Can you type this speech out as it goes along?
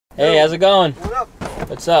Hey, how's it going? What up?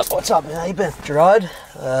 What's up? What's up, man? How you been? Gerard,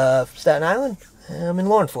 Staten Island. I'm in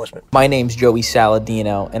law enforcement. My name's Joey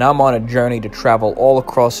Saladino, and I'm on a journey to travel all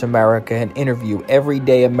across America and interview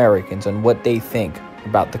everyday Americans on what they think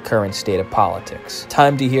about the current state of politics.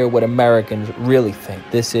 Time to hear what Americans really think.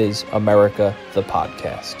 This is America, the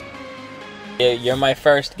podcast. You're my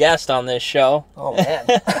first guest on this show. Oh, man.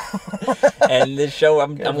 And this show,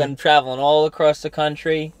 I'm going to traveling all across the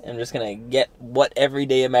country. I'm just going to get what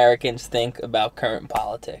everyday Americans think about current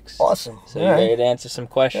politics. Awesome. So you ready to answer some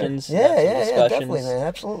questions? Yeah, definitely, man.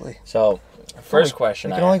 Absolutely. So, first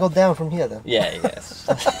question. We can only go down from here, then. Yeah, yes.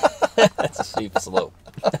 That's a steep slope.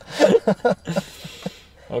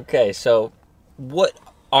 Okay, so what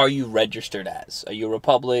are you registered as? Are you a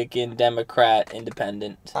Republican, Democrat,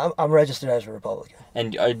 Independent? I'm registered as a Republican.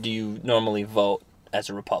 And do you normally vote as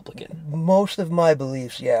a Republican? Most of my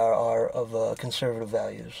beliefs, are of conservative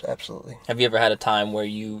values. Absolutely. Have you ever had a time where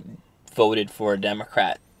you voted for a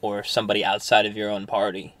Democrat or somebody outside of your own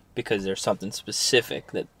party because there's something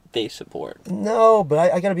specific that they support? No, but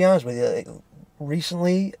I got to be honest with you.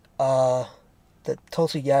 Recently, that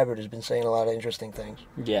Tulsi Gabbard has been saying a lot of interesting things.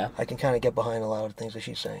 Yeah. I can kind of get behind a lot of the things that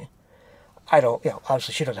she's saying. I don't,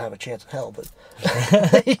 obviously she doesn't have a chance in hell, but...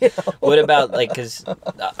 What about, because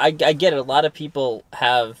I get it, a lot of people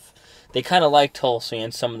they kind of like Tulsi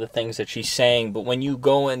and some of the things that she's saying, but when you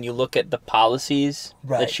go and you look at the policies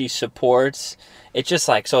that she supports, it's just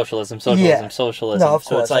like socialism. No, of So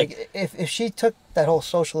course. it's like if she took that whole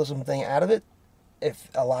socialism thing out of it, if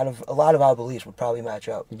a lot of our beliefs would probably match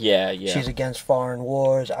up. Yeah. She's against foreign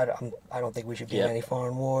wars. I don't think we should be in any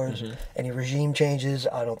foreign wars. Mm-hmm. Any regime changes.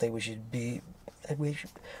 I don't think we should be.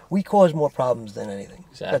 We cause more problems than anything.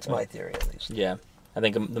 Exactly. That's my theory, at least. Yeah, I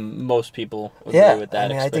think most people agree with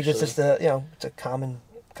that. I think it's just it's a common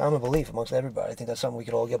belief amongst everybody. I think that's something we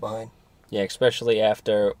could all get behind. Yeah, especially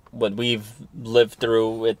after what we've lived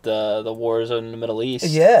through with the wars in the Middle East.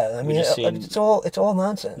 Yeah, I mean, it's all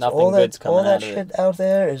nonsense. Nothing good's coming out of it. All that shit out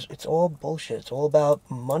there it's all bullshit. It's all about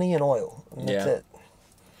money and oil. And that's it.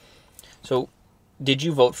 So, did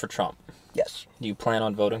you vote for Trump? Yes. Do you plan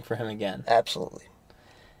on voting for him again? Absolutely.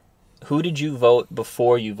 Who did you vote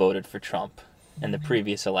before you voted for Trump in the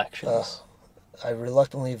previous elections? I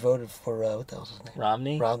reluctantly voted for, what the hell's his name?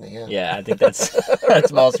 Romney? Romney, yeah. Yeah, I think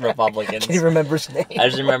that's most Republicans. Can you remember his name? I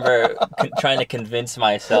just remember trying to convince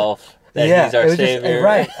myf that he's our savior.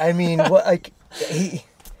 Right. I mean, he's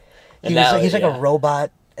like a robot,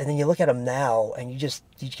 and then you look at him now, and you just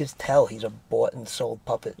tell he's a bought and sold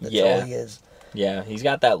puppet. That's all he is. Yeah, he's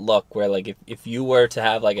got that look where, if you were to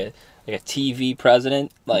have, a TV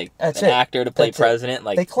president, that's an actor to play president,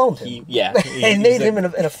 they cloned him. They made him in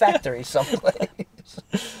a factory someplace.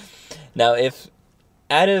 Now,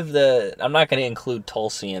 I'm not going to include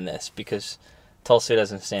Tulsi in this because Tulsi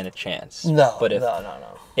doesn't stand a chance. No, but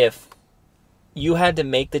if you had to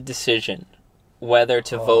make the decision whether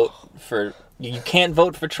to vote for... You can't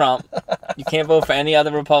vote for Trump. You can't vote for any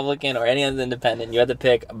other Republican or any other independent. You had to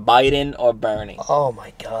pick Biden or Bernie. Oh,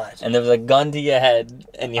 my God. And there was a gun to your head,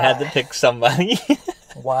 and you had to pick somebody.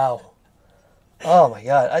 Wow. Oh, my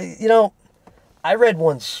God. I read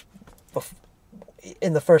once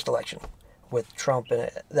in the first election with Trump in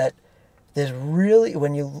it that there's really,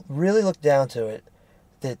 when you really look down to it,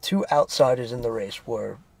 the two outsiders in the race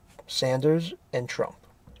were Sanders and Trump.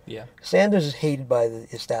 Yeah. Sanders is hated by the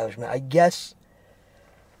establishment. I guess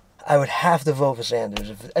I would have to vote for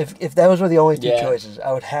Sanders. If those were the only two choices,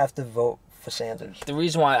 I would have to vote for Sanders. The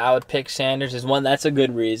reason why I would pick Sanders is, one, that's a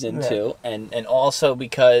good reason, too. And also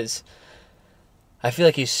because I feel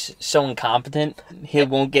like he's so incompetent, he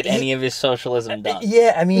won't get any of his socialism done.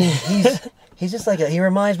 Yeah, I mean, he's just he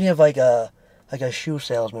reminds me of a shoe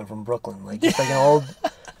salesman from Brooklyn. Just like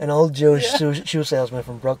an old Jewish shoe salesman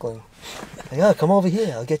from Brooklyn. Come over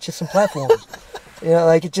here. I'll get you some platforms.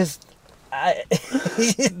 It just...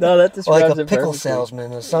 No, that describes or like a it pickle perfectly.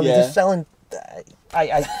 salesman or something. Just selling...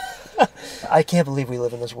 I can't believe we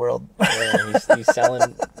live in this world. Yeah,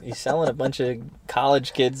 he's selling a bunch of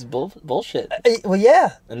college kids bullshit. Well,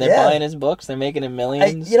 yeah. And they're buying his books. They're making him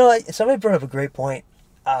millions. Somebody brought up a great point.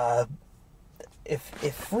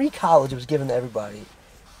 If free college was given to everybody,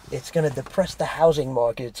 it's going to depress the housing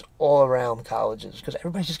markets all around colleges because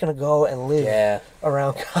everybody's just going to go and live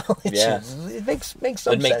around colleges. Yeah. It makes some sense. It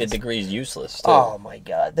would make the degrees useless, too. Oh, my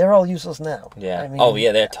God. They're all useless now. Yeah.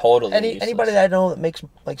 They're totally useless. Anybody that I know that makes,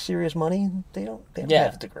 serious money, they don't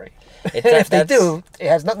have a degree. If they do, it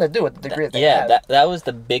has nothing to do with the degree that they have. That was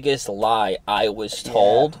the biggest lie I was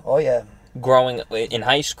told. Oh, yeah. growing in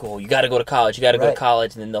high school, you got to go to college, you got to go to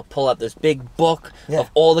college, and then they'll pull out this big book of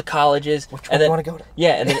all the colleges. Which one do you want to go to?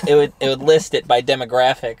 Yeah, and then it would list it by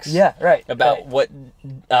demographics. Yeah, right. About what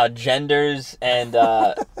genders and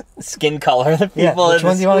skin color the people which in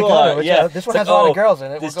one the do you want to school go to? are. Yeah, this one has a lot of girls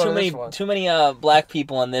in it. There's we'll go too many black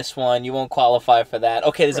people in this one. You won't qualify for that.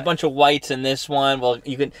 Okay, there's a bunch of whites in this one. Well,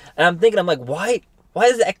 you can. And I'm thinking, I'm like, why? Why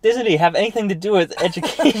does ethnicity have anything to do with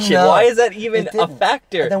education? No, why is that even a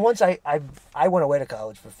factor? And then once I went away to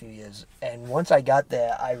college for a few years, and once I got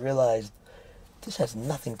there, I realized this has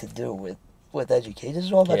nothing to do with education. This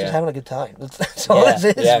is all about just having a good time. That's all this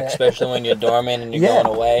is, man. Especially when you're dorming and you're going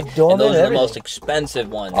away. And those are the most expensive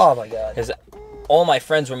ones. Oh, my God. Because all my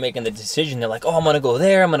friends were making the decision. They're like, oh, I'm going to go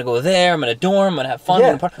there. I'm going to go there. I'm going to dorm. I'm going to have fun.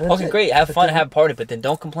 Okay, great. Have fun. Have a party. But then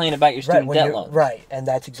don't complain about your student debt loan. Right. And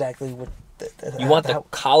that's exactly what... You want the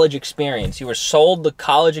college experience. You were sold the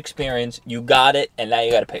college experience. You got it, and now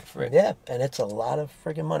you got to pay for it. Yeah, and it's a lot of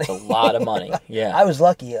friggin' money. It's a lot of money. Yeah. I was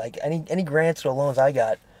lucky. Like any grants or loans I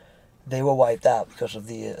got, they were wiped out because of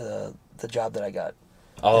the job that I got.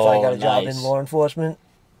 Oh, if I got a job in law enforcement,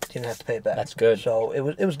 you didn't have to pay it back. That's good. So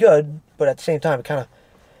it was good, but at the same time, it kind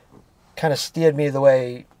of steered me the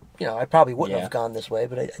way. You know, I probably wouldn't have gone this way,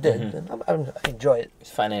 but I did. Mm-hmm. And I enjoy it.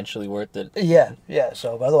 It's financially worth it. Yeah.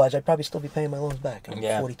 So otherwise, I'd probably still be paying my loans back. I'm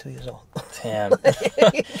 42 years old. Damn.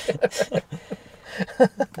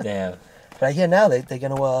 Damn. But I hear now they're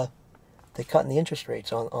gonna they're cutting the interest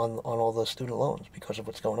rates on all those student loans because of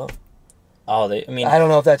what's going on. Oh, I don't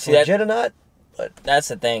know if that's legit or not, but that's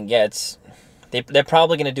the thing. Yeah, they're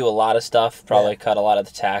probably going to do a lot of stuff. Probably cut a lot of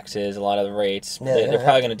the taxes, a lot of the rates. They're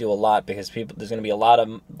probably going to do a lot because there's going to be a lot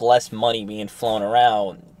of less money being flown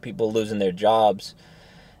around. People losing their jobs,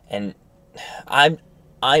 and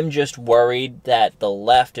I'm just worried that the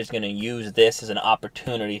left is going to use this as an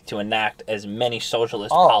opportunity to enact as many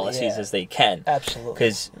socialist policies as they can. Absolutely.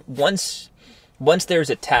 Because once there's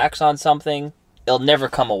a tax on something, it'll never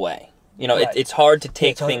come away. You know, it's hard to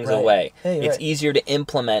take things away. It's easier to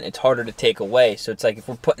implement. It's harder to take away. So it's like if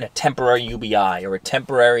we're putting a temporary UBI or a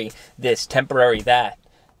temporary this, temporary that,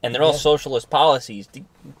 and they're all socialist policies, to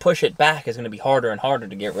push it back is going to be harder and harder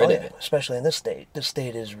to get rid of it. Especially in this state. This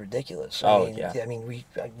state is ridiculous. I mean,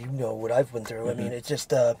 you know what I've been through. I mean, it's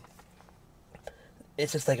just like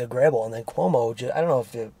a grabble. And then Cuomo, I don't know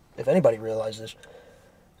if anybody realized this,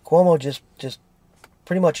 Cuomo just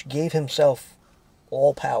pretty much gave himself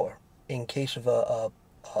all power in case of a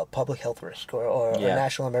public health risk or a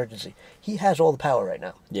national emergency. He has all the power right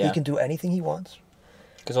now. Yeah. He can do anything he wants.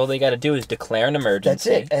 Because all they got to do is declare an emergency.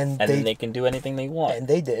 That's it. And then they can do anything they want. And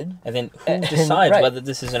they did. And then who decides whether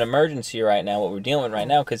this is an emergency right now, what we're dealing with right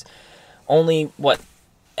now? Because only,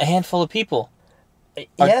 a handful of people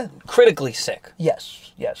are critically sick.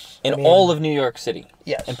 Yes. In all of New York City.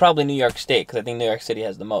 Yes. And probably New York State, because I think New York City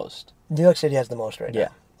has the most. New York City has the most right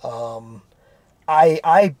now. Yeah.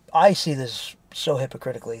 I see this so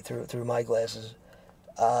hypocritically through my glasses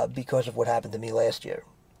because of what happened to me last year.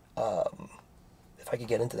 If I could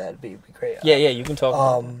get into that, it'd be great. Yeah, you can talk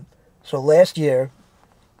about that. So last year,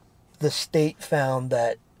 the state found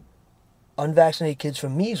that unvaccinated kids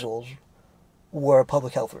from measles were a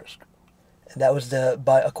public health risk. And that was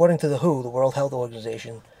according to the WHO, the World Health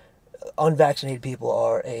Organization, unvaccinated people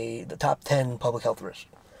are the top 10 public health risks.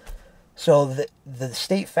 So the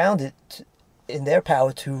state found it in their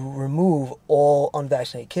power to remove all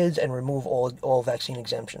unvaccinated kids and remove all vaccine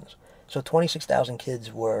exemptions. So 26,000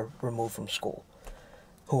 kids were removed from school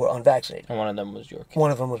who were unvaccinated. And one of them was your kid. One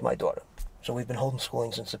of them was my daughter. So we've been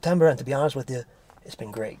homeschooling since September, and to be honest with you, it's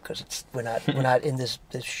been great because we're not in this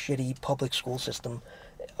shitty public school system.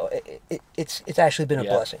 It's actually been a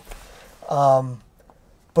blessing.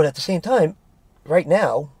 But at the same time, right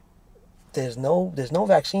now, there's no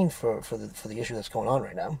vaccine for the issue that's going on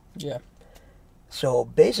right now. Yeah. So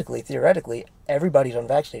basically, theoretically, everybody's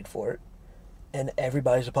unvaccinated for it, and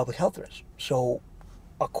everybody's a public health risk. So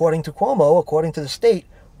according to Cuomo, according to the state,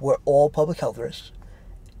 we're all public health risks,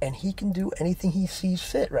 and he can do anything he sees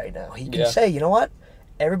fit right now. He can say, you know what,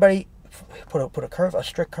 everybody put a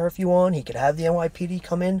strict curfew on. He could have the NYPD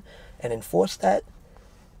come in and enforce that.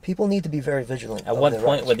 People need to be very vigilant. At what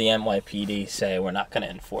point would the NYPD say we're not going to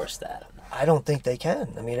enforce that? I don't think they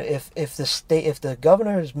can. I mean, if the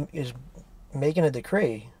governor is making a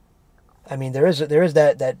decree, I mean, there is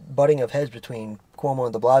that butting of heads between Cuomo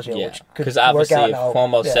and de Blasio, which could because obviously work out if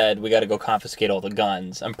Cuomo said we got to go confiscate all the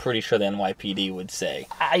guns, I'm pretty sure the NYPD would say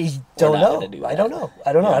I don't know. I don't know.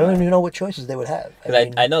 I don't even know what choices they would have.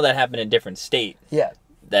 Because I know that happened in a different state. Yeah.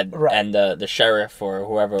 And the sheriff or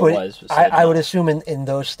whoever it was. I would assume in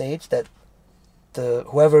those states that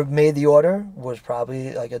whoever made the order was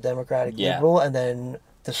probably like a Democratic Yeah. liberal, and then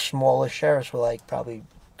the smallest sheriffs were like probably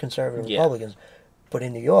conservative Republicans. But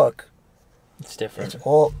in New York, It's different.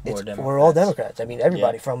 we're all Democrats. I mean,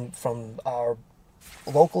 everybody Yeah. from our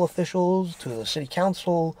local officials to the city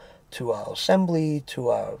council to our assembly to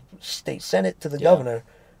our state senate to the governor,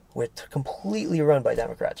 we're completely run by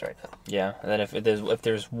Democrats right now. Yeah, and then if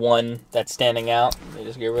there's one that's standing out, they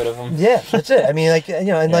just get rid of them. Yeah, that's it. I mean, like, and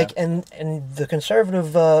Yeah. like and the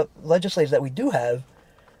conservative legislators that we do have,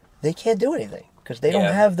 they can't do anything because they don't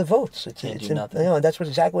Yeah. have the votes. Can't do nothing. And that's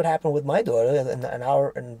exactly what happened with my daughter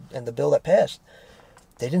and the bill that passed.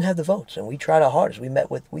 They didn't have the votes, and we tried our hardest.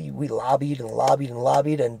 We lobbied and lobbied and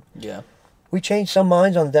lobbied, and Yeah. we changed some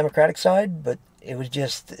minds on the Democratic side, but it was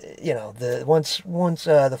just once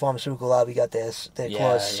the pharmaceutical lobby got their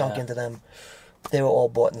claws sunk into them, they were all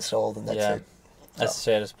bought and sold, and that's it. That's the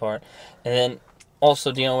saddest part. And then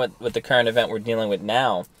also dealing with the current event we're dealing with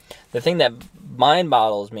now, the thing that mind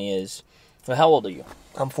boggles me is, well, how old are you?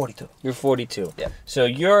 I'm 42. You're 42. Yeah. So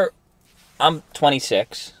I'm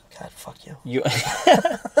 26. God, fuck you.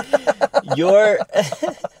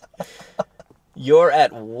 You're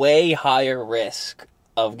at way higher risk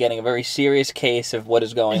of getting a very serious case of what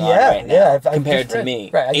is going on right now Yeah, compared to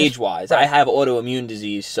me, age-wise. I have autoimmune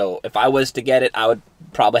disease, so if I was to get it, I would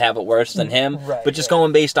probably have it worse than him. Right, but just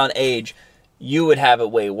going based on age, you would have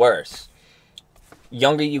it way worse.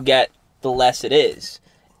 Younger you get, the less it is.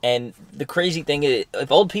 And the crazy thing is,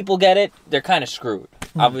 if old people get it, they're kind of screwed.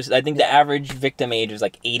 Obviously, I think the average victim age is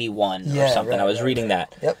like 81 or something. I was reading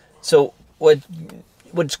that. Yep. So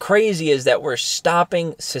what's crazy is that we're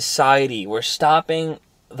stopping society. We're stopping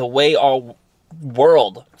the way our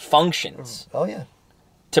world functions Oh, yeah.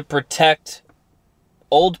 to protect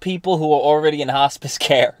old people who are already in hospice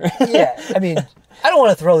care. Yeah, I mean, I don't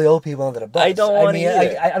want to throw the old people under the bus. I don't want to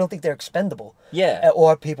either. I don't think they're expendable. Yeah.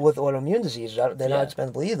 Or people with autoimmune diseases, they're not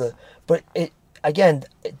expendable either. But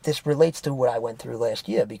this relates to what I went through last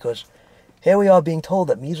year, because here we are being told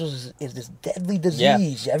that measles is this deadly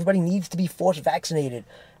disease. Yeah. Everybody needs to be forced vaccinated,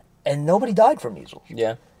 and nobody died from measles.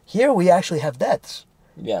 Yeah. Here we actually have deaths.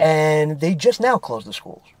 Yeah. And they just now closed the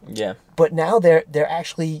schools. Yeah. But now they're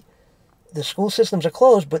actually, the school systems are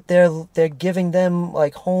closed, but they're giving them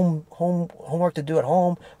like homework to do at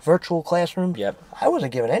home, virtual classrooms. Yep. I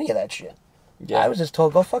wasn't given any of that shit. Yeah. I was just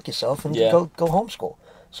told, go fuck yourself and go homeschool.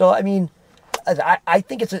 So I mean, I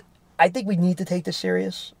think I think we need to take this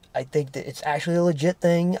serious. I think that it's actually a legit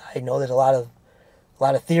thing. I know there's a lot of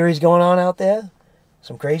theories going on out there,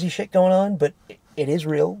 some crazy shit going on, but it is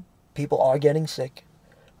real. People are getting sick.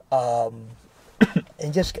 And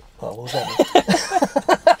just what was that?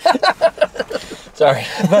 Sorry.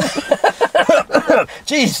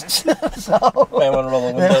 Jesus. So I want to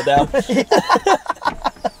roll the window down.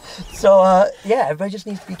 So everybody just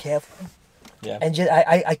needs to be careful. Yeah. And just,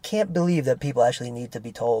 I can't believe that people actually need to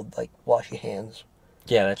be told, like, wash your hands.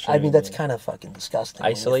 Yeah, that's. I mean, that's kind of fucking disgusting.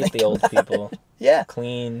 Isolate the old people. Yeah.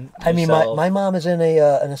 Clean. I mean, yourself. my mom is in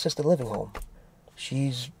an assisted living home.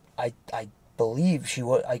 I believe she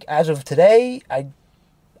was, like, as of today, I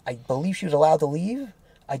believe she was allowed to leave.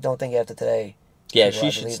 I don't think after today. Yeah,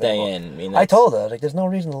 she should stay in. I mean, I told her, I was like, there's no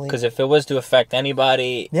reason to leave. Because if it was to affect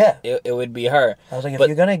anybody, it would be her. I was like, if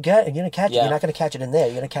you're gonna catch it, you're not gonna catch it in there.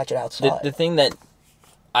 You're gonna catch it outside. The thing that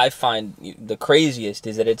I find the craziest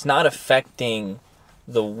is that it's not affecting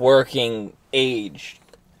the working age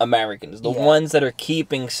Americans, the ones that are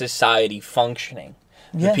keeping society functioning.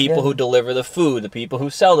 The people who deliver the food, the people who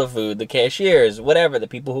sell the food, the cashiers, whatever, the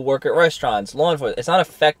people who work at restaurants, law enforcement. It's not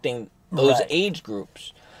affecting those age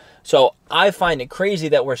groups. So I find it crazy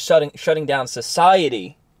that we're shutting down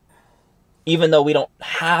society, even though we don't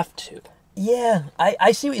have to. Yeah,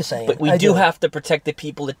 I see what you're saying. But we do have to protect the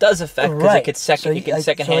people it does affect, because it can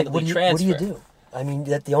second-handedly transfer. What do you do? I mean,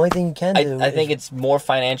 that the only thing you can do. I think it's more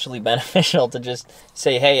financially beneficial to just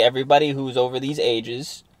say, hey, everybody who's over these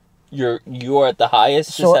ages, you're at the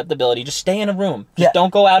highest susceptibility. Just stay in a room. Just don't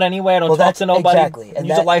go out anywhere. Don't talk to nobody. Exactly. And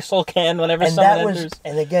use a Lysol can whenever someone enters.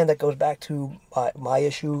 And again, that goes back to my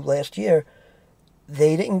issue last year.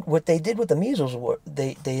 What they did with the measles,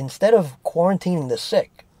 they instead of quarantining the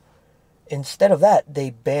sick, instead of that, they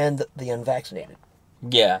banned the unvaccinated.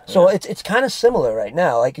 Yeah. So it's kind of similar right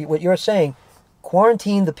now. Like what you're saying,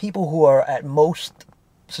 quarantine the people who are at most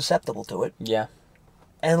susceptible to it. Yeah.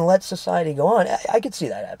 And let society go on. I could see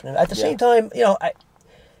that happening. At the same time,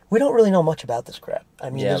 we don't really know much about this crap.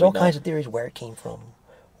 I mean, there's all kinds of theories where it came from.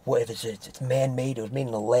 What if it's man-made? It was made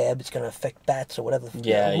in a lab. It's going to affect bats or whatever. Who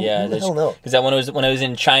the hell knows? Because that when it was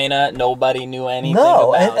in China, nobody knew anything.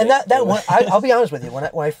 No, about and it. that one, I'll be honest with you. When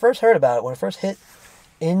I first heard about it, when it first hit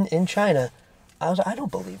in China, I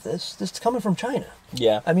don't believe this. This is coming from China.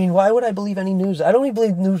 Yeah. I mean, why would I believe any news? I don't even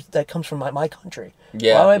believe news that comes from my country.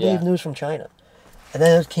 Yeah. Why would I believe news from China? And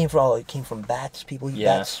then it came from bats. People eat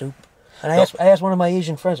bat soup. And I asked one of my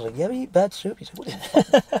Asian friends, like, "You ever eat bat soup?" He said, "What is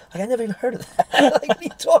that?" Like, I never even heard of that. Like, what are you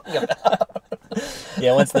talking about?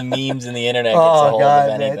 Yeah, once the memes and the internet gets a hold of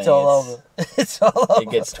anything, man, it's all over. It's all over. It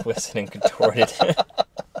gets twisted and contorted.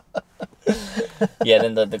 Yeah,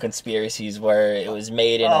 then the conspiracies where it was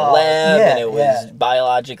made in a lab and it was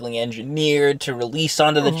biologically engineered to release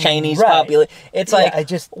onto the Chinese population. It's like,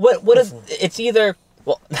 what is, it's either,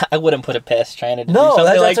 well, I wouldn't put it past China to do something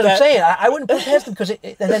like that. That's what I'm saying. I wouldn't put it past them because,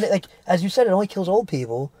 and then, like, as you said, it only kills old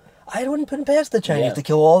people. I wouldn't put it past the Chinese to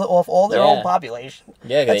kill all their old population.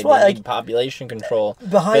 Yeah, that's why, like, population control.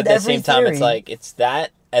 Behind but at the same time, it's like, it's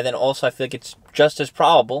that, and then also I feel like it's just as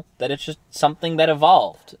probable that it's just something that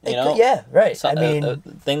evolved, you know? Yeah, right. I mean, a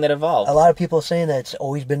thing that evolved. A lot of people are saying that it's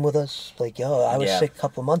always been with us. Like, yo, I was sick a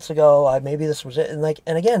couple of months ago. Maybe this was it. And like,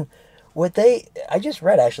 and again, I just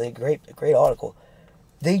read actually a great article.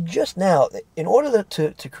 They just now, in order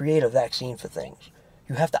to create a vaccine for things,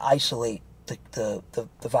 you have to isolate the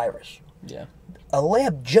virus. Yeah. A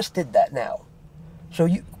lab just did that now. So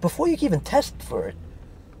before you can even test for it,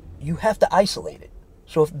 you have to isolate it.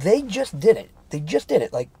 So if they just did it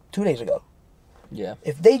like 2 days ago. Yeah.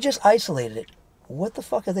 If they just isolated it, what the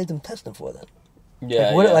fuck are they been testing for then?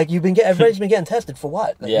 Yeah. Like everybody's been getting tested for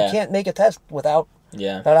what? Like, you can't make a test without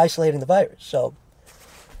isolating the virus. So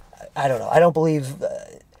I don't know. I don't believe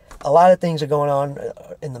a lot of things are going on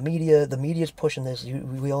in the media. The media's pushing this.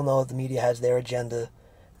 We all know the media has their agenda.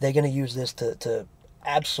 They're going to use this to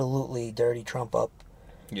absolutely dirty Trump up.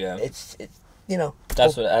 Yeah. It's you know.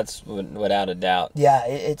 That's without a doubt. Yeah,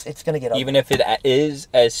 it's going to get ugly. Even if it is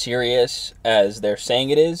as serious as they're saying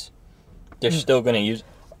it is, they're still going to use it.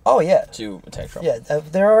 Oh, yeah. To attack Trump. Yeah,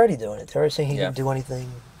 they're already doing it. They're already saying he didn't do anything.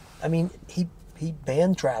 I mean, he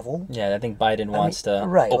banned travel. Yeah, I think Biden wants to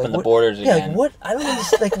open like, the borders again. Yeah, like, what? I don't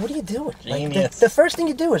understand. Like, what are you doing? Genius. Like, the first thing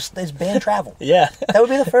you do is ban travel. Yeah. That would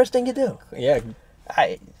be the first thing you do. Yeah.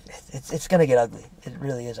 It's gonna get ugly. It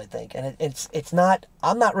really is, I think. And it's not.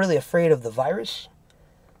 I'm not really afraid of the virus,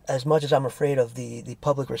 as much as I'm afraid of the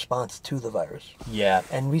public response to the virus. Yeah.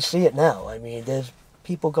 And we see it now. I mean, there's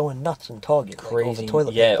people going nuts in Target. Crazy. Like, over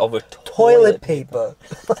toilet paper. Over toilet paper.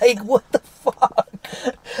 Like, what the fuck?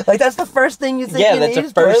 Like, that's the first thing you think. Yeah, you that's need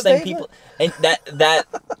the first thing paper? people. And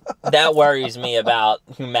that worries me about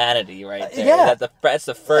humanity, right there. Yeah. That's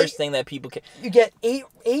the first thing that people can. You get eight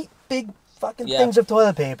big fucking things of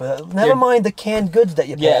toilet paper. Never mind the canned goods that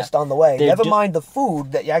you passed on the way. Never mind the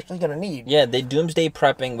food that you're actually gonna need. Yeah, they doomsday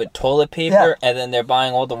prepping with toilet paper, and then they're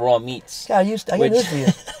buying all the raw meats. Yeah, I got news for you.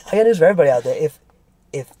 I got news for everybody out there.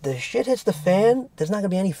 If the shit hits the fan, there's not gonna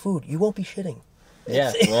be any food. You won't be shitting.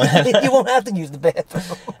 Yeah, you won't have to use the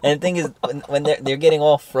bathroom. And the thing is, when they're getting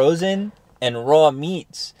all frozen and raw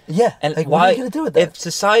meats. Yeah, and like, what are you gonna do with that? If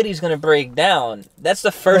society's gonna break down, that's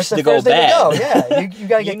the first to go bad. Yeah, you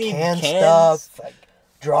gotta get canned stuff, like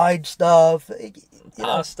dried stuff,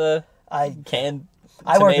 pasta. Canned.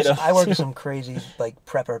 I work with some crazy like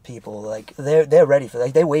prepper people. Like they're ready for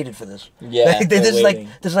they waited for this. Yeah, this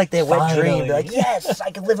is like their wet dream. They're like, yes, I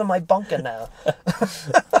can live in my bunker now.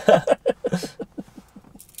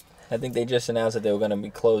 I think they just announced that they were going to be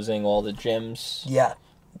closing all the gyms. Yeah.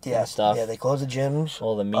 And stuff. Yeah, they closed the gyms.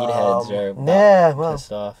 All the meatheads are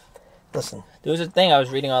pissed off. Listen, there was a thing I was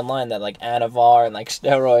reading online that like Anavar and like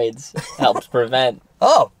steroids helps prevent.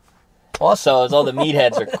 Oh. Also, all the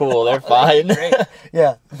meatheads are cool. They're fine.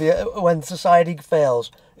 Yeah. When society fails,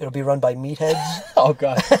 it'll be run by meatheads. Oh,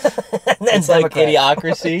 God. It's like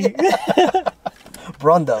Idiocracy.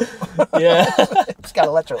 Brundo. Yeah. It's got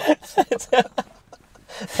electrolytes.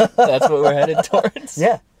 That's what we're headed towards.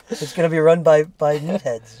 Yeah. It's going to be run by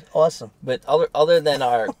meatheads. Awesome. But other than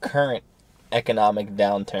our current economic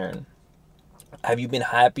downturn, have you been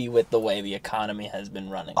happy with the way the economy has been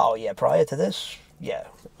running? Oh, yeah. Prior to this, yeah.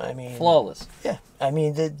 I mean... flawless. Yeah. I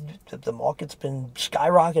mean, the market's been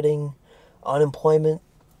skyrocketing. Unemployment.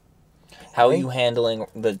 How are you handling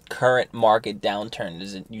the current market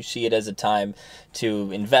downturn? You see it as a time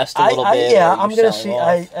to invest a little bit? Yeah, I'm going to see...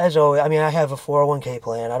 as always, I mean, I have a 401k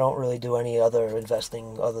plan. I don't really do any other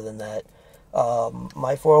investing other than that.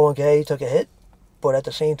 My 401k took a hit, but at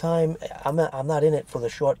the same time, I'm not in it for the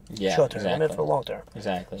short term. Exactly. I'm in it for the long term.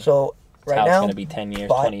 Exactly. So right now, it's going to be 10 years,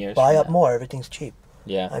 20 years. Buy up more. Everything's cheap.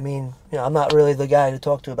 Yeah. I mean, I'm not really the guy to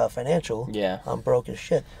talk to about financial. Yeah. I'm broke as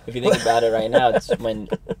shit. If you think about it right now, it's when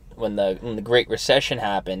the Great Recession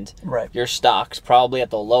happened, right. Your stock's probably at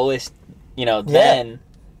the lowest, then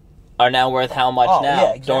are now worth how much now yeah,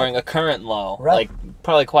 exactly. during a current low. Right. Like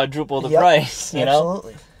probably quadruple the price, you know?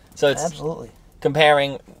 Absolutely. So it's absolutely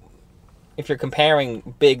comparing, if you're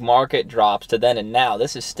comparing big market drops to then and now,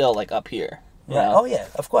 this is still like up here. You know? Oh yeah,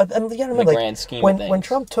 of course. I mean, you gotta remember, the grand scheme when of things. when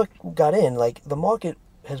Trump got in, like the market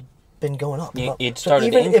has been going up. It so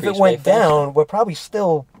started to even if it increase went way faster. down, we're probably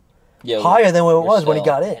still Yeah, higher than what it we're was when he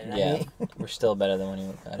still- got in. Yeah, I mean, we're still better than when he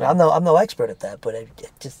got in. I'm no expert at that, but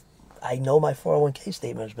I know my 401k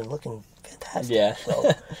statement has been looking fantastic. Yeah.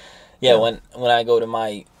 So, Yeah, when I go to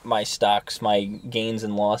my stocks, my gains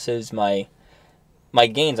and losses, my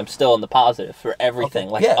gains, I'm still in the positive for everything.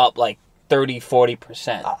 Okay, Like yeah. up like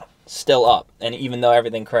 30-40%. Still up, and even though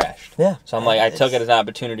everything crashed. Yeah. So I'm like, I took it as an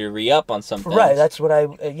opportunity to re-up on some things. right, that's what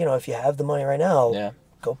if you have the money right now, Yeah.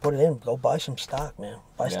 go put it in. Go buy some stock, man.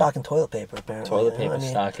 Buy Yeah. stock and toilet paper, apparently. Toilet you know paper what I mean?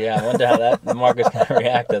 stock. Yeah, I wonder how the market's going to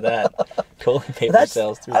react to that. Toilet paper That's,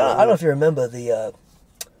 sales through I don't know the if you remember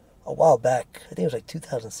a while back, I think it was like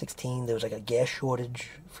 2016, there was like a gas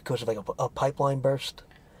shortage because of like a pipeline burst.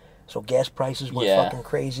 So gas prices went Yeah. fucking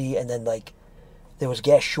crazy, and then like there was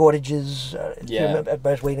gas shortages. If you Yeah. remember,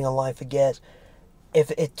 everybody's waiting on line for gas.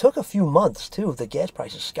 If it took a few months too, the gas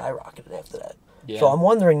prices skyrocketed after that. Yeah. So I'm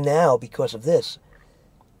wondering now, because of this,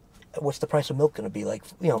 what's the price of milk going to be like?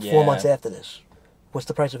 4 Yeah. months after this, what's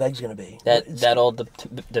the price of eggs going to be? That all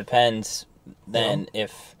depends then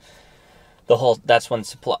if the whole, that's when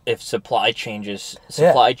supply changes,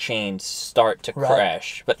 supply chains start to Right.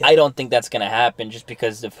 crash. But I don't think that's going to happen just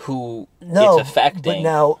because of who No, it's affecting. but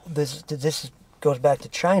now this goes back to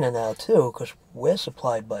China now too, because we're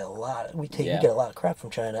supplied by a lot. We Yeah. get a lot of crap from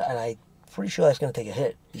China, and I'm pretty sure that's going to take a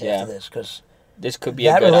hit Yeah. after this, because this could be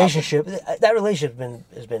a that good relationship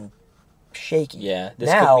has been shaky. Yeah, this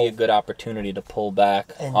now, could be a good opportunity to pull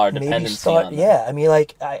back and our maybe dependency start. on them. Yeah, I mean,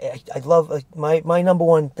 like I love my number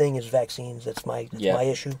one thing is vaccines. That's my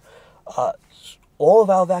issue. All of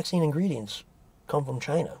our vaccine ingredients come from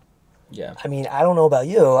China. Yeah. I mean, I don't know about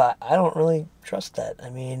you. I don't really trust that. I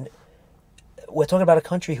mean, we're talking about a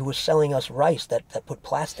country who was selling us rice that put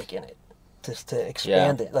plastic in it to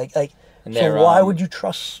expand it. Like And so they're, why would you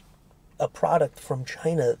trust a product from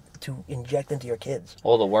China to inject into your kids?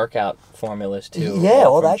 all the workout formulas too. Yeah,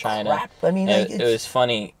 all from that China. crap. I mean, And like, it was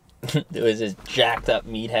funny. There was this jacked up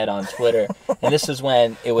meathead on Twitter, and this was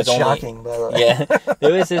when it was It's only shocking, by the way. yeah.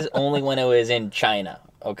 It was only when it was in China.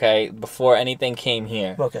 Okay, before anything came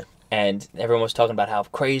here. Okay. And everyone was talking about how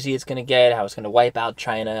crazy it's gonna get, how it's gonna wipe out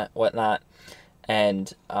China, whatnot.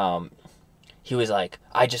 And he was like,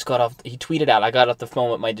 he tweeted out, I got off the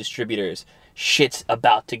phone with my distributors. Shit's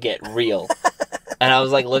about to get real. And I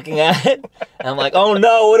was like looking at it, and I'm like, oh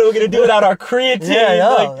no, what are we gonna do without our creatine? Yeah,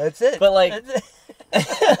 no, Like, that's it. but like, That's it.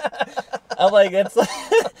 I'm like, it's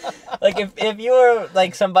like if you're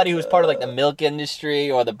like somebody who's part of like the milk industry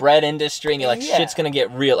or the bread industry, and you're like, Yeah. shit's gonna get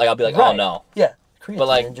real, like I'll be like, oh Right. no. Yeah, creatine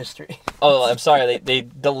like- industry. Oh, I'm sorry, they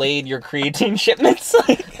delayed your creatine shipments.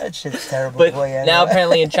 That shit's terrible. But boy, anyway. now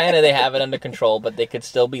apparently in China they have it under control, but they could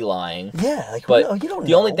still be lying. Yeah, like But you don't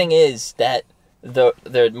the know. only thing is that the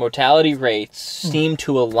mortality rates Hmm. seem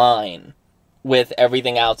to align with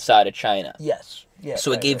everything outside of China. Yes. Yeah.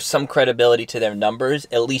 So it right, gave right. some credibility to their numbers,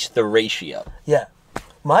 at least the ratio. Yeah.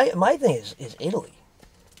 My thing is Italy.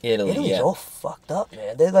 Italy, Italy's yeah. all fucked up,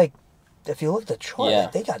 man. They're like, if you look at the chart, Yeah.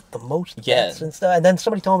 like, they got the most Yeah. deaths and stuff. And then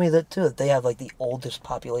somebody told me that too, that they have like the oldest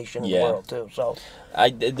population in Yeah. the world too. So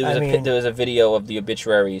There was a video of the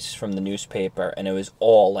obituaries from the newspaper, and it was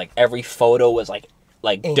all like every photo was like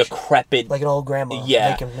Ancient. decrepit. like an old grandma,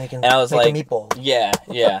 Yeah. making And I was like, making meatballs.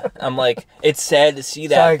 yeah. I'm like, it's sad to see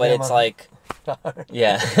that, Sorry, but it's Grandma. like,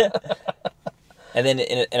 yeah. And then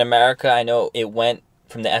in America, I know it went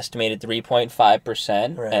from the estimated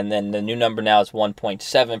 3.5%, Right. and then the new number now is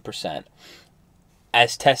 1.7%.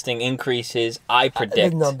 As testing increases, I The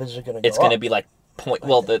predict numbers are gonna go it's going to up. be like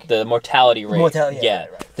the mortality rate. Mortality, yeah,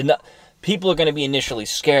 right. People are going to be initially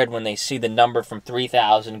scared when they see the number from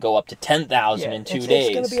 3,000 go up to 10,000 in 2 days.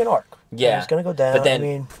 It's going to be an arc. Yeah. It's going to go down. But then- I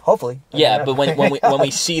mean, hopefully. Yeah, but when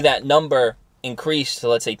we see that number increase to,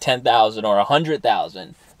 let's say, 10,000 or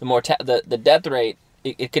 100,000, the death rate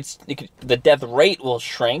the death rate will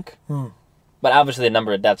shrink. But obviously the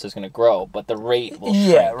number of deaths is going to grow, but the rate will shrink.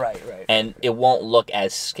 Yeah, right. And it won't look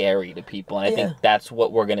as scary to people. And I think that's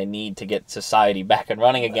what we're going to need to get society back and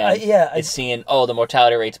running again. Is seeing, the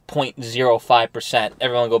mortality rate's 0.05%.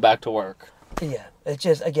 Everyone go back to work. Yeah, it's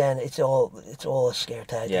just, again, it's all a scare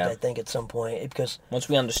tactic. Yeah. I think at some point, because Once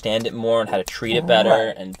we understand it more and how to treat it better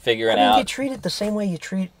Right. and figure it you out. treat it the same way you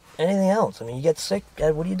treat anything else. I mean, you get sick,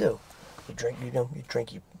 what do? You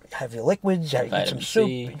drink, you have your liquids, you eat some Vitamin soup,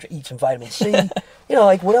 C. you eat some vitamin C.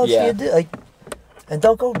 Like, what else do Yeah. you do? Like, And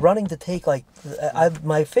don't go running to take, like,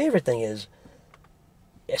 my favorite thing is,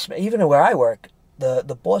 even where I work,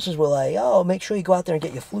 the bosses were like, oh, make sure you go out there and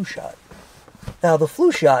get your flu shot. Now, the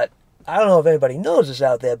flu shot, I don't know if anybody knows this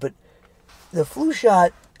out there, but the flu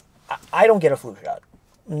shot, I don't get a flu shot.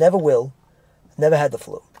 Never will. Never had the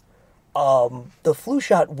flu. The flu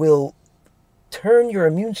shot will turn your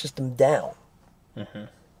immune system down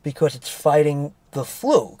because it's fighting the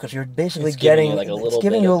flu, because you're basically getting it's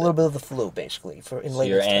giving you a little bit of the flu, basically, for in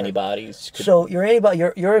layman's terms. Antibodies. So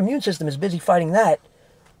your immune system is busy fighting that.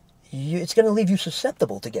 It's going to leave you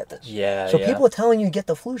susceptible to get this. Yeah. So people are telling you to get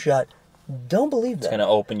the flu shot. Don't believe that. It's going to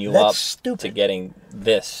open you That's up stupid. to getting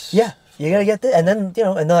this. Yeah, you got to get this, and then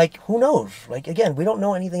and like, who knows? Like, again, we don't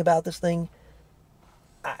know anything about this thing.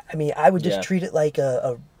 I mean, I would just treat it like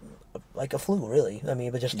a flu, really. I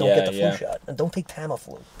mean, but just don't get the flu shot, and don't take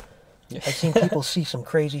Tamiflu. I've seen people see some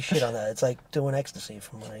crazy shit on that. It's like doing ecstasy.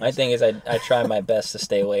 My thing is, I try my best to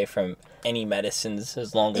stay away from any medicines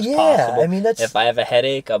as long as possible. I mean, if I have a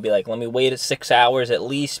headache, I'll be like, let me wait 6 hours at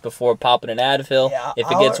least before popping an Advil. Yeah,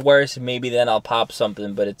 if it gets worse, maybe then I'll pop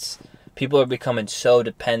something. But people are becoming so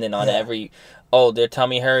dependent on every. Oh, their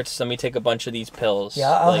tummy hurts. Let me take a bunch of these pills.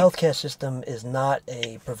 Yeah, our healthcare system is not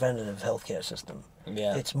a preventative healthcare system.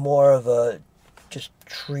 Yeah, it's more of a just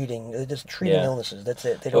treating illnesses. That's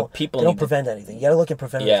it. They don't prevent anything. You got to look at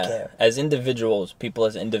preventative care. As individuals, people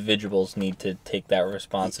as individuals need to take that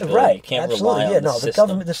responsibility. Right. You can't Absolutely. rely on the system. The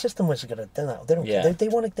government, the system was going to. They don't. They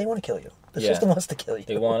want to kill you. The system wants to kill you.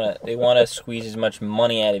 They want to squeeze as much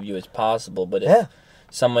money out of you as possible. But if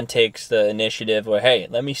someone takes the initiative, where hey,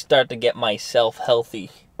 let me start to get myself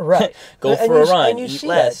healthy. Right. Go for a run. Eat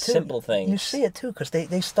less. Simple things. You see it too, because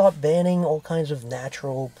they start banning all kinds of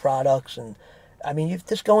natural products. And I mean, you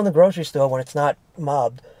just go in the grocery store when it's not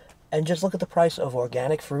mobbed, and just look at the price of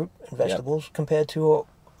organic fruit and vegetables compared to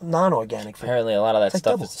non-organic fruit. Apparently, a lot of that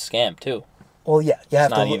stuff is a scam too. Well, yeah, you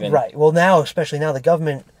have to. Right. Well, now, especially now, the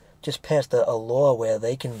government just passed a law where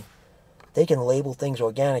they can label things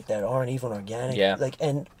organic that aren't even organic. Yeah. Like,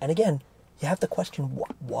 and again, you have to question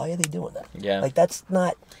why are they doing that? Yeah. Like, that's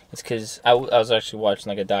not. It's because I was actually watching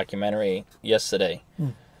like a documentary yesterday,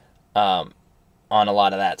 on a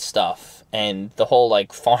lot of that stuff, and the whole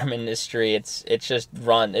like farm industry. It's just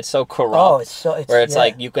run. It's so corrupt. Oh, it's where it's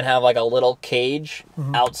like you can have like a little cage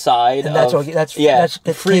outside. And that's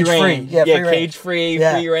free range. Yeah, cage free,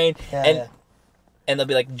 free range, Yeah, and they'll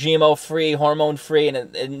be like GMO free, hormone free,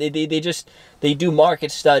 and they do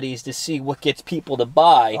market studies to see what gets people to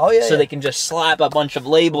buy, so they can just slap a bunch of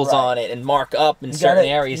labels on it and mark up in certain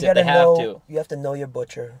areas if they have to. You have to know your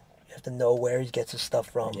butcher. You have to know where he gets his stuff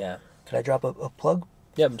from. Yeah. Can I drop a plug?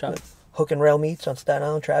 Yeah, I'm trying. Hook and Rail Meats on Staten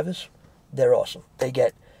Island, Travis. They're awesome. They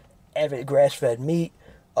get every grass-fed meat.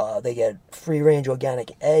 They get free-range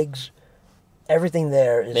organic eggs. Everything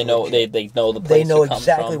there is. They know legit. they know the place. They know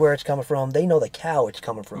exactly where it's coming from. They know the cow it's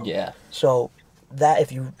coming from. Yeah. So that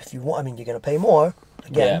if you want, I mean, you're gonna pay more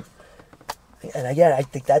again. Yeah. And again, I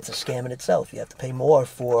think that's a scam in itself. You have to pay more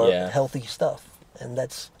for healthy stuff, and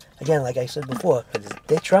that's again, like I said before,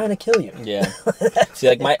 they're trying to kill you. Yeah. See,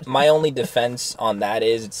 like my only defense on that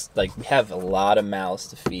is it's like we have a lot of mouths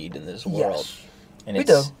to feed in this world, and we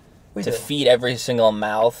do. To feed every single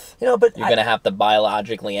mouth, but you're gonna have to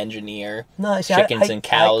biologically engineer chickens and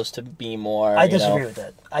cows to be more. I disagree with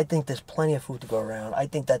that. I think there's plenty of food to go around. I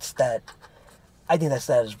think that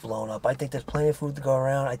is blown up. I think there's plenty of food to go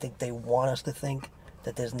around. I think they want us to think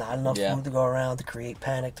that there's not enough food to go around, to create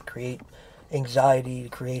panic, to create anxiety, to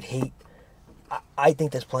create hate. I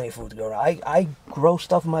think there's plenty of food to go around. I grow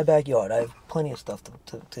stuff in my backyard. I have plenty of stuff to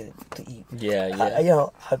eat. Yeah.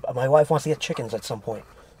 My wife wants to get chickens at some point.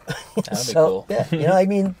 That'd be cool. Yeah, I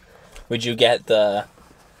mean, would you get the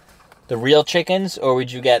real chickens, or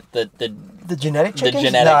would you get the genetic chickens? The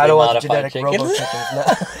genetically I don't want the modified genetic robo chickens. No.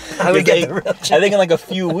 I would get the real chickens. I think in like a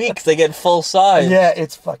few weeks they get full size. Yeah,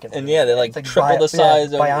 it's fucking. And they're like triple the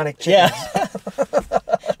size. Bionic chickens. Yeah.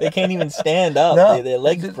 They can't even stand up. No, their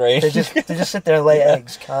legs break. They just sit there and lay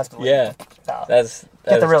eggs constantly. Yeah, that's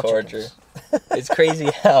torture. It's crazy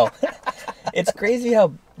how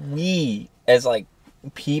we as like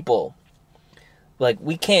people, like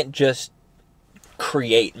we can't just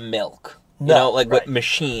create milk. With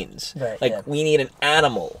machines. Right, like we need an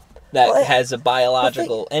animal that has a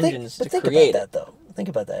biological engines to create it. Though, think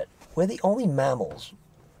about that. We're the only mammals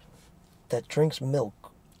that drinks milk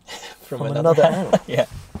from another animal. Yeah.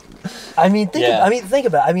 I mean, think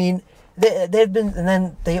about it. I mean, they've been, and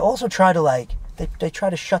then they also try to they try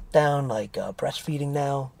to shut down breastfeeding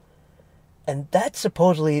now, and that's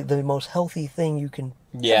supposedly the most healthy thing you can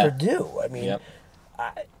ever do. I mean,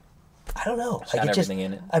 I don't know. It's got everything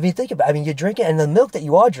in it. I mean, think about it. I mean, you're drinking, and the milk that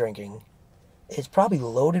you are drinking is probably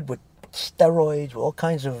loaded with steroids, with all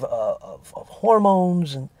kinds of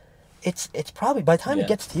hormones, and it's probably, by the time it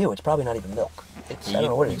gets to you, it's probably not even milk. It's, I don't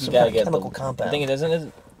know what it is, some kind of chemical compound. I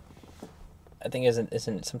think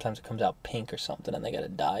isn't sometimes it comes out pink or something, and they got to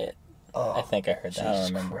dye it. Oh, I think I heard that. I don't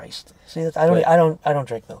remember. Christ. See, I don't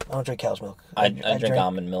drink milk. I don't drink cow's milk. I drink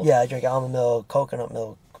almond milk. Yeah, I drink almond milk, coconut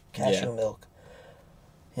milk, cashew milk.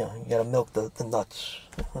 You know, you gotta milk the nuts.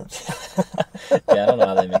 Yeah, I don't know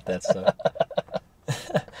how they make that stuff.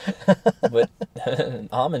 But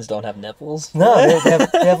almonds don't have nipples. No,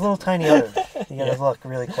 they have little tiny udders. You gotta look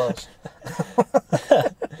really close.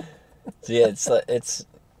 So yeah, it's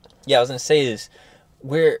yeah. I was gonna say is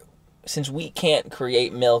since we can't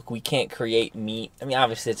create milk, we can't create meat. I mean,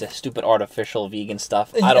 obviously it's a stupid artificial vegan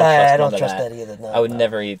stuff. I don't trust that either. No, I would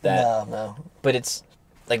never eat that. No. But it's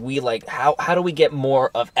like how do we get more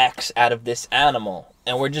of X out of this animal?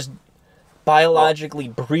 And we're just biologically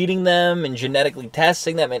breeding them and genetically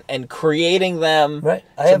testing them and creating them. Right.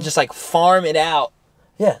 Just like farm it out.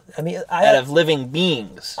 Yeah, I mean, out of living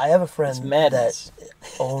beings. I have a friend that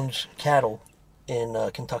owns cattle in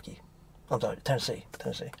Kentucky. I'm sorry,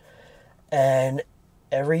 Tennessee. And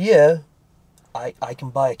every year, I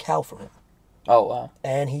can buy a cow from him. Oh, wow.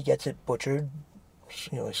 And he gets it butchered.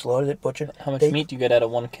 You know, he slaughtered it, butchered. How much meat do you get out of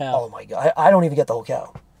one cow? Oh, my God. I don't even get the whole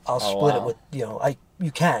cow. I'll split it with,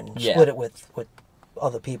 you can split it with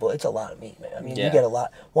other people. It's a lot of meat, man. I mean, you get a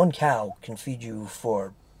lot. One cow can feed you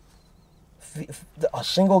for a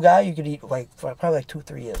single guy, you could eat for probably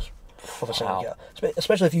 2-3 years of a single cow.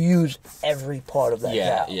 Especially if you use every part of that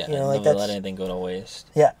cow. Yeah, you know, never let anything go to waste.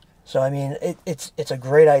 Yeah. So I mean, it's a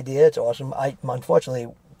great idea. It's awesome. Unfortunately,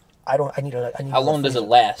 I need. How long does it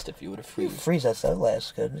last if you were to freeze? Freeze that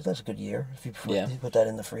lasts good. That's a good year if you put that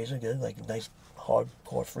in the freezer. Good, like a nice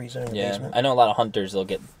hardcore freezer in the basement. I know a lot of hunters. They'll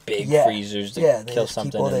get big freezers to kill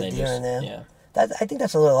something, and they just I think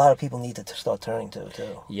that's a lot of people need to start turning to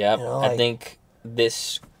too. Yep. You know, I think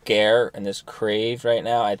this scare and this crave right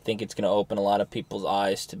now, I think it's going to open a lot of people's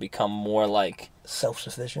eyes to become more like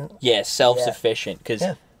self-sufficient. Yeah, self-sufficient, because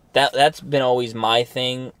that's been always my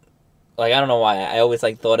thing. Like, I don't know why, I always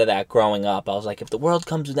thought of that growing up. I was like, if the world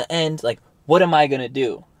comes to the end, what am I going to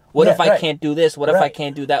do? What if I can't do this? What if I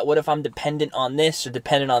can't do that? What if I'm dependent on this or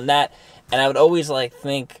dependent on that? And I would always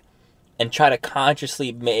think and try to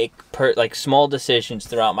consciously make small decisions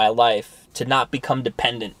throughout my life to not become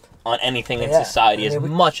dependent on anything in society as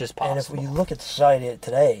much as possible. And if you look at society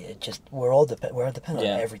today, we're dependent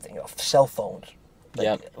on everything. Cell phones,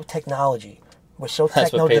 technology. We're so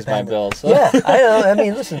That's what pays my bills. Yeah, I know. I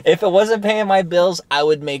mean, listen. If it wasn't paying my bills, I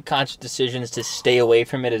would make conscious decisions to stay away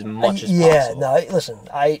from it as much as possible. Yeah, no, listen.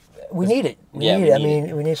 We need it. We need it. I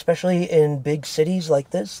mean, we need, especially in big cities like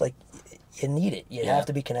this. You need it. You have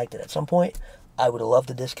to be connected. At some point, I would love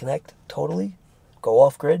to disconnect totally, go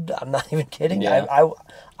off grid. I'm not even kidding. Yeah.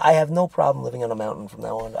 I have no problem living on a mountain from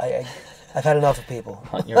now on. I've had enough of people.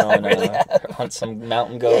 Hunt your own. Hunt some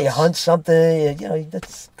mountain goats. Yeah, you hunt something.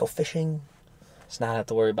 Let's go fishing. Just not have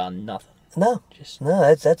to worry about nothing. No, that's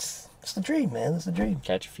the dream, man. That's the dream.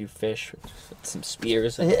 Catch a few fish with some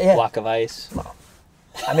spears and a block of ice. No.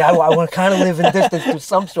 I mean, I want to kind of live in distance to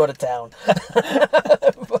some sort of town.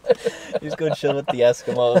 You just go chill with the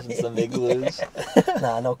Eskimos and some igloos.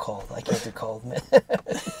 Nah, no cold. I can't do cold, man.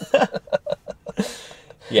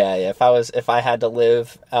 Yeah. If I had to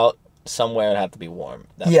live out somewhere, it'd have to be warm.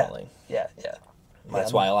 Definitely. Yeah.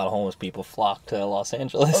 That's why a lot of homeless people flock to Los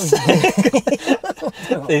Angeles.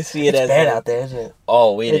 They see it as bad out there, isn't it?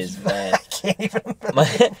 Oh, it is bad. I can't even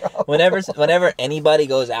whenever anybody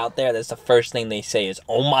goes out there, that's the first thing they say is,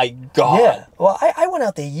 "Oh my God!" Yeah. Well, I went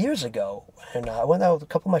out there years ago, and I went out with a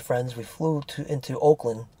couple of my friends. We flew into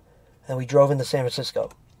Oakland, and we drove into San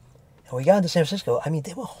Francisco. And we got into San Francisco. I mean,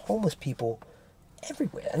 there were homeless people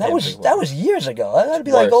everywhere, and that was years ago. That'd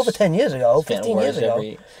be over 10 years ago, 15 years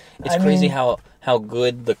ago. It's crazy how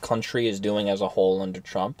good the country is doing as a whole under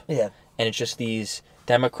Trump. Yeah. And it's just these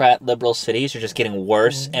Democrat liberal cities are just getting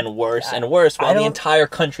worse and worse and worse while the entire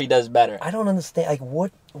country does better. I don't understand.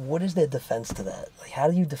 What is their defense to that?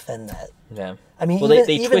 How do you defend that? Yeah. I mean,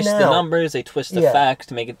 they twist the numbers, they twist the facts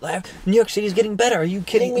to make it. New York City's getting better. Are you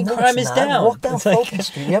kidding me? Crime is down. Walk down Fulton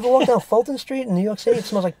Street. You ever walk down Fulton Street in New York City? It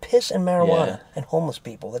smells like piss and marijuana and homeless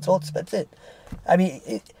people. That's it. I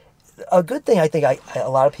mean, a good thing I think a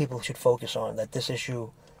lot of people should focus on, that this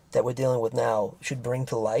issue that we're dealing with now should bring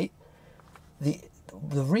to light.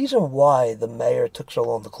 The reason why the mayor took so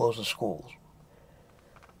long to close the schools,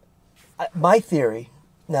 my theory,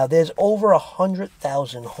 now there's over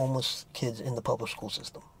 100,000 homeless kids in the public school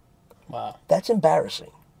system. Wow. That's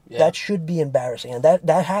embarrassing. Yeah. That should be embarrassing. And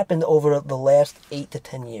that happened over the last 8 to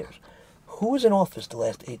 10 years. Who was in office the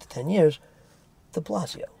last 8 to 10 years? De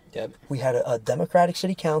Blasio. Yep. We had a Democratic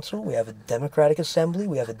City Council. We have a Democratic Assembly.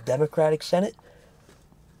 We have a Democratic Senate.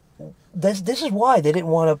 This is why they didn't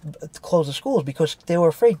want to close the schools, because they were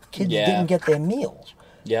afraid kids didn't get their meals.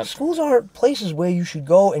 Yep. Schools aren't places where you should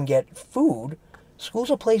go and get food.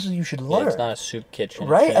 Schools are places you should learn. Yeah, it's not a soup kitchen.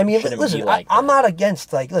 Right? I mean, listen, I'm not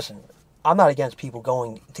against, I'm not against people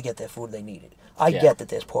going to get their food they needed. I get that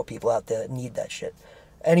there's poor people out there that need that shit.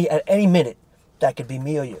 At any minute, that could be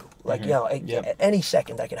me or you. At any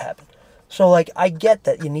second, that could happen. So, I get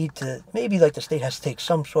that you need to, maybe, the state has to take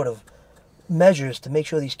some sort of measures to make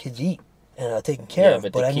sure these kids eat and are taken care of.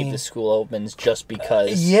 But to keep the school opens just because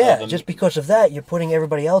just because of that, you're putting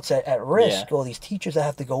everybody else at risk. Yeah. All these teachers that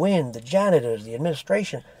have to go in, the janitors, the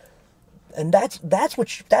administration. And that's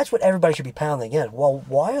what everybody should be pounding against. Well,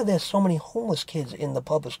 why are there so many homeless kids in the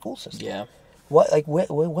public school system? Yeah. What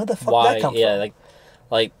where the fuck did that come from? Yeah,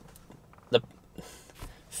 the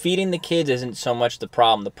feeding the kids isn't so much the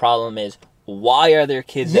problem. The problem is, why are there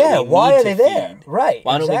kids that we why need are they to there? feed? Right.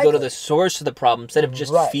 Why don't we go to the source of the problem instead of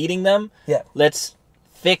just feeding them? Yeah. Let's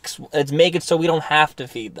make it so we don't have to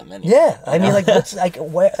feed them anymore. Yeah. I mean,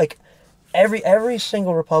 every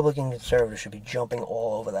single Republican conservative should be jumping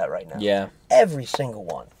all over that right now. Yeah. Every single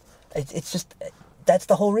one. It's just, that's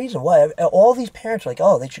the whole reason why. All these parents are like,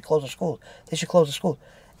 oh, they should close the schools. They should close the schools.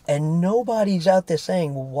 And nobody's out there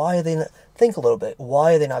saying, well, why are they not, think a little bit,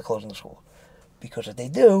 why are they not closing the school? Because if they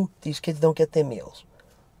do, these kids don't get their meals.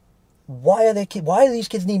 Why do these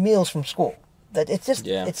kids need meals from school?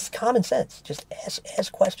 It's common sense. Just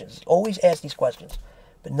ask questions. Always ask these questions.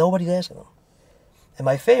 But nobody's asking them. And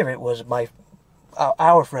my favorite was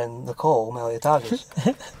our friend, Nicole Malliotakis.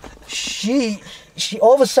 she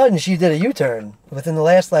all of a sudden, she did a U-turn within the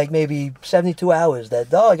last, maybe 72 hours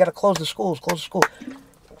that, I got to close the schools.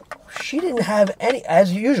 She didn't have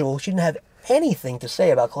as usual, she didn't have anything to say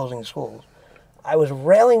about closing the schools. I was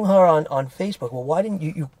railing her on Facebook. Well, why didn't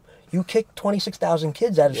you kick 26,000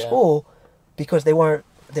 kids out of school because they were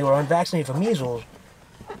unvaccinated for measles?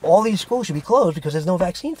 All these schools should be closed because there's no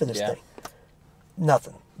vaccine for this thing.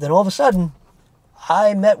 Nothing. Then all of a sudden,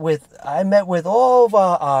 I met with all of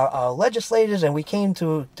our legislators, and we came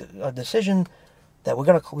to a decision that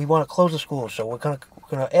we want to close the schools. So we're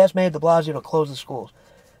gonna ask Mayor De Blasio to close the schools.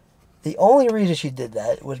 The only reason she did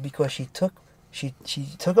that was because she took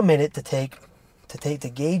a minute to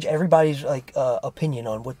gauge everybody's opinion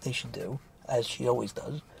on what they should do, as she always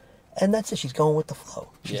does, and that's it. She's going with the flow.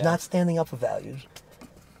 She's not standing up for values.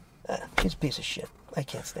 She's a piece of shit. I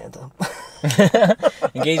can't stand her.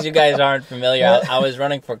 In case you guys aren't familiar, I was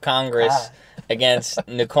running for Congress against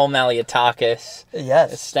Nicole Malliotakis.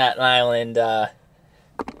 Yes. A Staten Island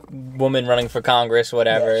woman running for Congress,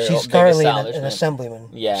 whatever. Yeah, she's currently an assemblyman.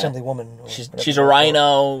 Yeah. Assemblywoman. She's a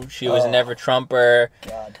rhino. She was a never Trumper.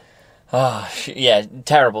 God. Oh,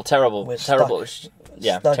 terrible.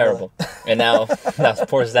 Yeah, terrible. And now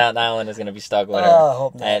poor Staten Island is going to be stuck with her. I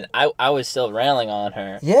hope not. And I was still railing on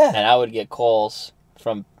her. Yeah. And I would get calls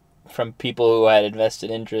from people who had invested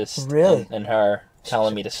interest in her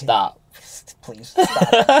telling me to stop. Please stop.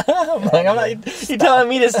 You're telling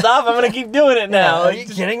me to stop? I'm going to keep doing it now. Are you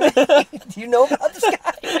kidding me? Do you know about this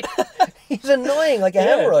guy? He's annoying like a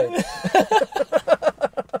hemorrhoid.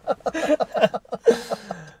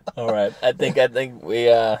 All right. I think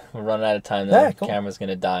we're running out of time now. Yeah, cool. The camera's going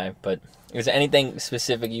to die. But is there anything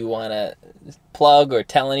specific you want to plug or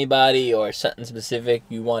tell anybody, or something specific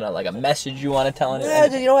you want to, a message you want to tell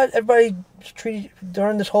anybody? Yeah, you know what? Everybody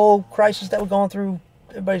during this whole crisis that we're going through,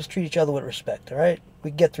 everybody just treat each other with respect, all right? We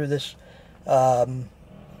can get through this. Don't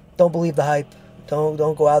believe the hype. Don't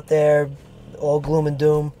go out there all gloom and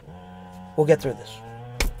doom. We'll get through this.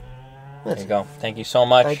 There you go. Thank you so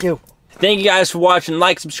much. Thank you. Thank you guys for watching.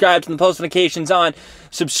 Like, subscribe, turn the post notifications on.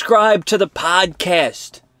 Subscribe to the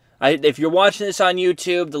podcast. If you're watching this on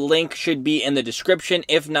YouTube, the link should be in the description.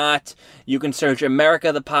 If not, you can search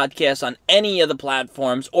America the Podcast on any of the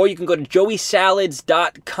platforms, or you can go to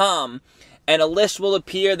joeysalads.com, and a list will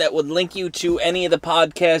appear that would link you to any of the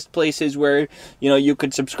podcast places where you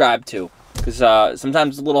could subscribe to. Because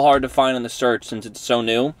sometimes it's a little hard to find in the search since it's so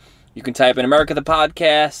new. You can type in America the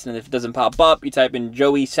Podcast, and if it doesn't pop up, you type in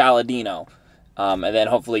Joey Saladino. And then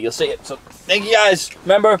hopefully you'll see it. So thank you guys.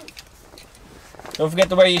 Remember, don't forget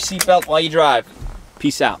to wear your seatbelt while you drive.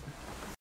 Peace out.